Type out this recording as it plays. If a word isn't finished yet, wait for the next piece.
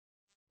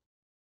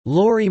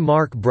Laurie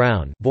Mark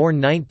Brown, born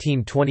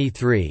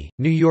 1923,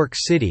 New York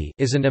City,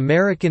 is an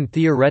American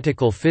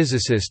theoretical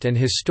physicist and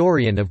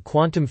historian of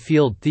quantum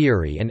field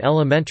theory and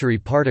elementary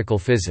particle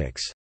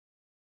physics.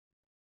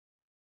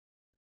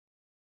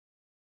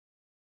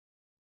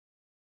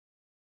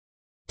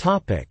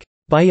 Topic: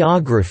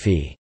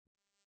 Biography.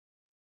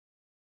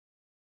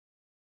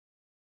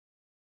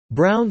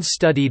 Brown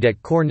studied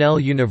at Cornell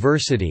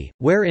University,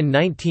 where in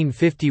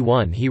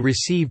 1951 he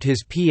received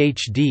his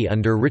Ph.D.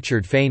 under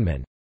Richard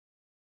Feynman.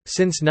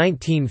 Since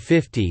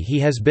 1950 he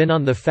has been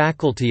on the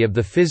faculty of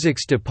the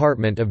Physics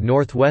Department of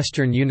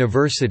Northwestern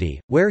University,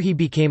 where he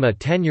became a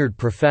tenured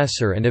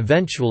professor and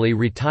eventually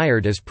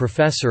retired as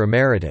professor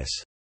emeritus.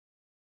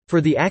 For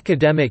the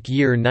academic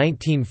year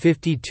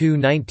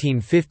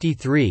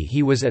 1952–1953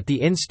 he was at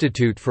the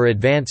Institute for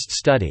Advanced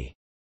Study.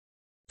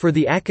 For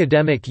the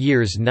academic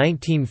years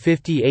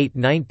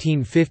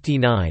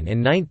 1958–1959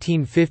 and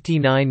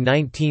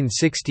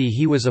 1959–1960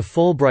 he was a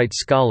Fulbright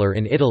Scholar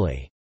in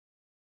Italy.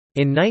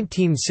 In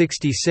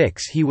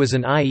 1966 he was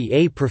an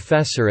IEA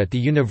professor at the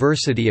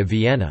University of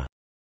Vienna.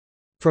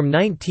 From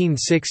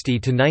 1960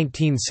 to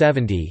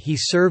 1970 he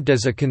served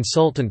as a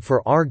consultant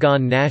for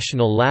Argonne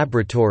National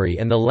Laboratory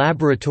and the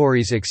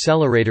laboratory's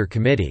Accelerator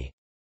Committee.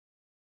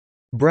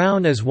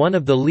 Brown is one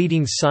of the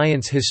leading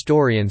science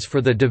historians for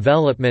the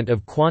development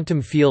of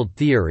quantum field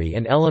theory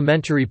and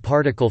elementary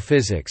particle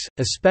physics,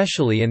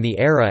 especially in the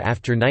era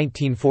after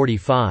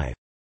 1945.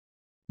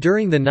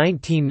 During the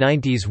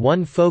 1990s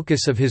one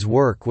focus of his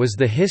work was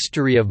the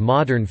history of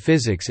modern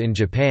physics in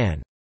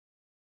Japan.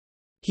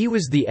 He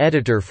was the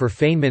editor for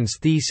Feynman's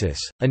thesis,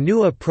 A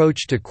New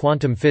Approach to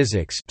Quantum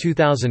Physics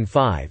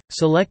 2005,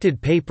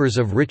 selected papers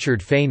of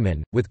Richard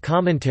Feynman, with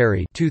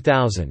commentary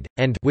 2000,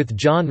 and with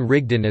John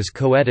Rigdon as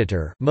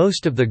co-editor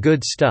Most of the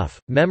Good Stuff,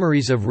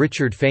 Memories of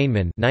Richard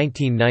Feynman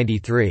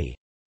 1993.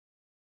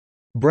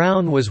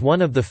 Brown was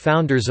one of the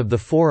founders of the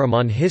Forum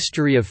on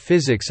History of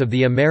Physics of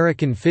the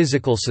American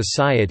Physical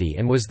Society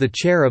and was the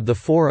chair of the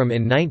forum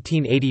in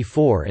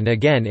 1984 and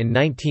again in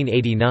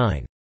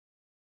 1989.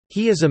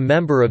 He is a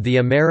member of the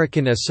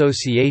American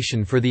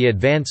Association for the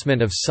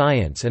Advancement of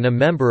Science and a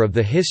member of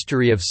the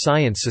History of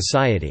Science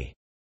Society.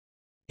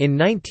 In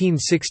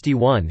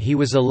 1961 he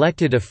was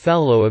elected a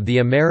Fellow of the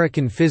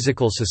American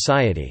Physical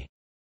Society.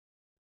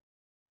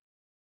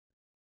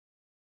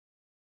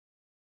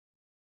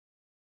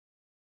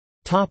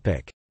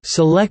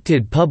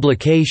 Selected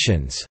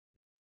publications.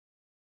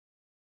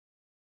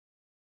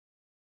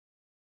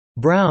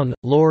 Brown,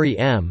 Laurie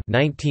M.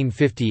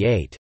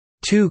 1958.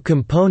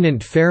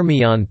 Two-component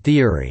fermion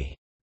theory.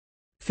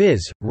 Phys.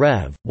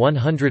 Rev.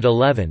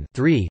 111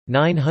 3,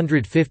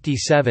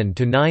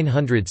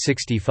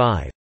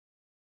 957–965.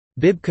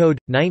 Bibcode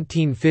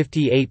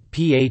 1958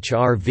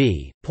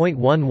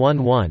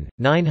 PHRV.111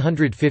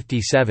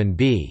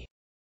 957b.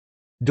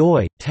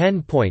 doi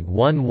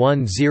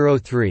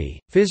 10.1103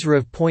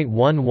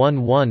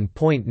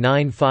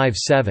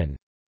 physrev.111.957.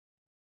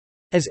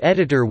 As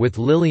editor with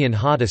Lillian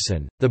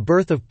Hoddeson, The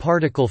Birth of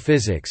Particle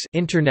Physics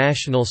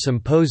International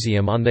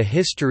Symposium on the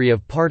History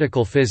of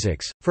Particle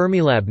Physics,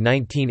 Fermilab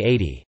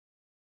 1980.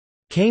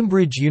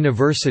 Cambridge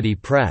University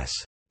Press.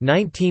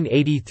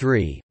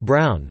 1983,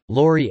 Brown,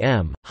 Laurie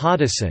M.,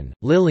 Hoddeson,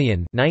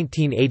 Lillian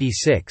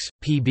 1986,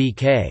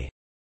 PBK.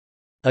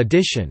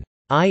 Edition.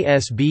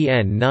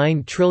 ISBN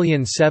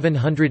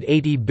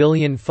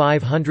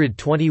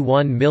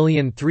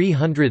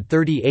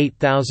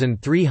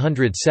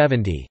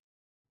 9780521338370.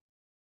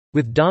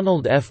 With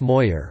Donald F.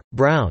 Moyer,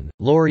 Brown,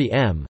 Laurie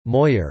M.,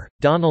 Moyer,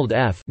 Donald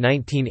F.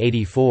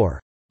 1984.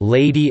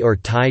 Lady or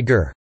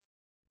Tiger?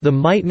 The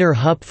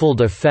Meitner-Hupfeld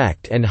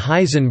Effect and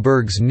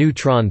Heisenberg's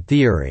Neutron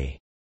Theory.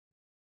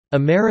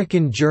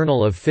 American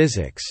Journal of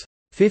Physics.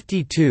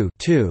 52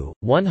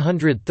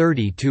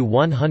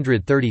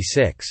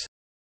 130–136.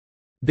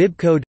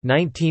 Bibcode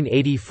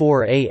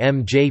 1984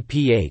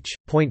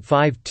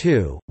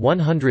 AMJPH.52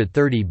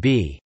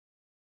 130b.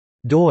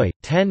 doi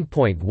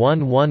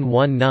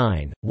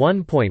 10.1119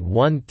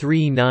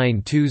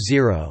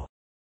 1.13920.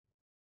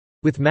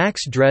 With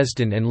Max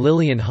Dresden and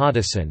Lillian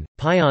Hoddeson,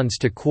 Pions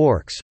to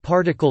Quarks: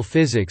 Particle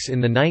Physics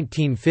in the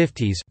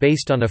 1950s,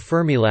 based on a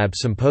Fermilab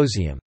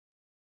symposium.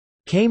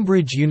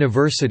 Cambridge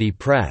University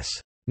Press.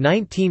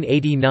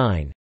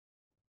 1989.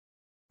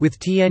 With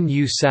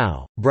Tianyu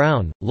Cao,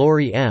 Brown,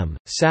 Laurie M.,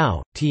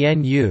 Cao,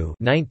 Tianyu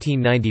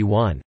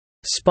 1991.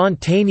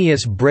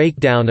 Spontaneous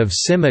Breakdown of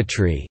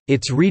Symmetry,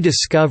 Its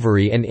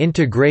Rediscovery and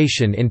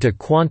Integration into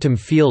Quantum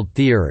Field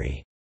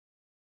Theory.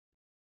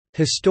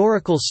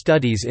 Historical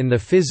Studies in the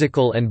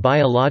Physical and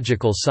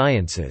Biological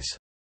Sciences.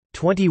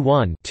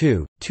 21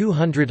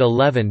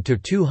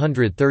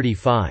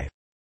 211–235.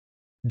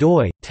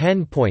 doi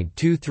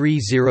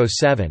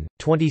 10.2307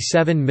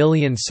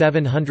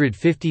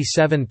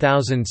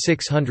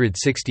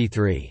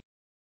 27757663.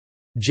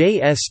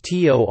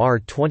 JSTOR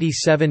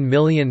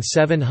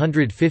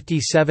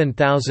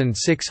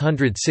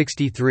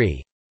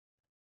 27757663.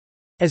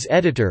 As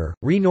editor,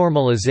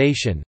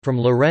 Renormalization, From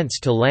Lorentz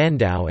to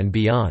Landau and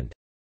Beyond.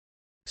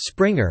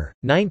 Springer,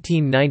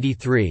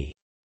 1993.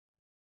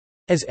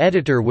 As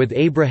editor with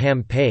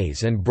Abraham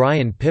Pais and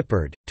Brian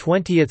Pippard,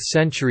 20th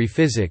Century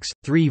Physics,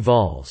 3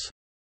 vols.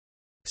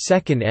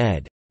 2nd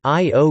ed.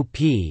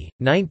 IOP,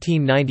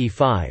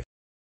 1995.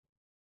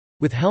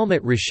 With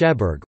Helmut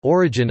Rescheberg,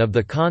 Origin of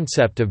the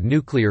Concept of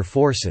Nuclear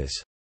Forces.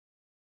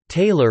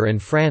 Taylor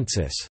and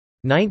Francis.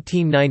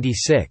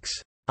 1996.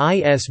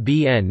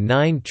 ISBN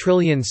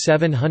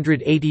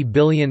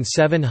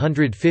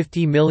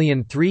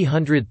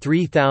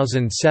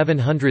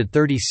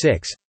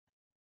 9780750303736.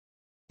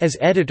 As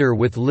editor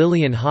with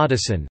Lillian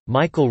Hoddeson,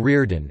 Michael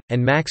Reardon,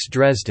 and Max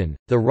Dresden,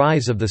 The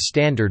Rise of the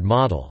Standard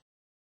Model.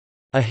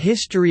 A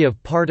History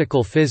of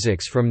Particle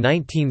Physics from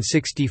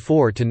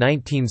 1964 to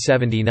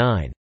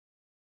 1979.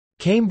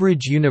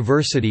 Cambridge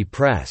University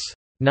Press.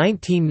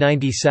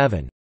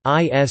 1997.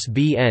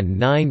 ISBN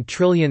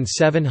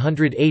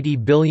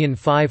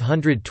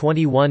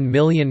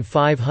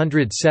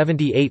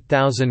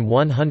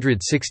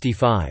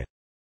 9780521578165.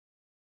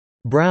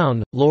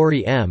 Brown,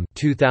 Laurie M.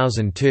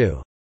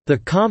 2002. The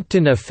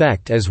Compton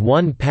Effect as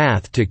One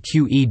Path to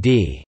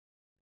QED.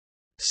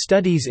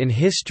 Studies in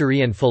History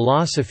and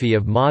Philosophy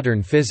of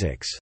Modern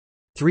Physics.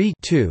 3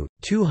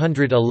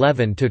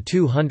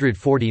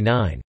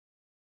 211–249.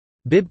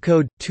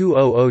 Bibcode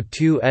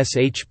 2002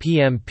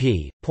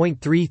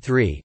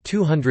 SHPMP.33,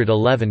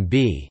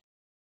 211b.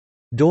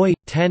 doi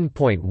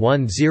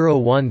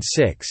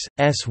 10.1016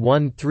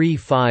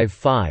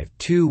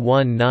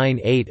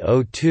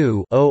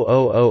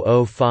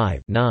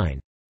 S1355219802-00005-9.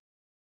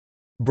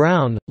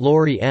 Brown,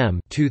 Laurie M.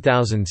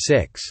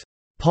 2006.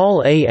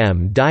 Paul A.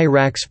 M.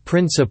 Dirac's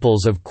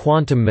Principles of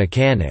Quantum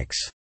Mechanics.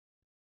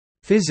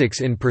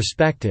 Physics in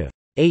Perspective.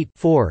 8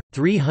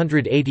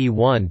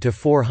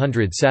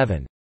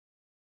 381–407.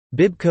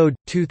 Bibcode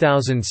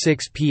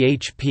 2006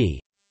 PHP.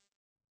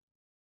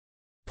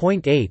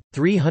 .8,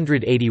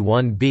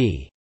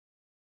 381b.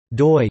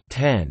 doi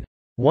 10.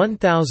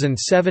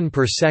 1007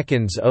 per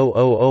seconds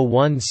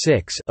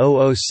 00016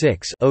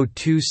 006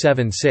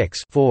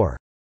 0276 4.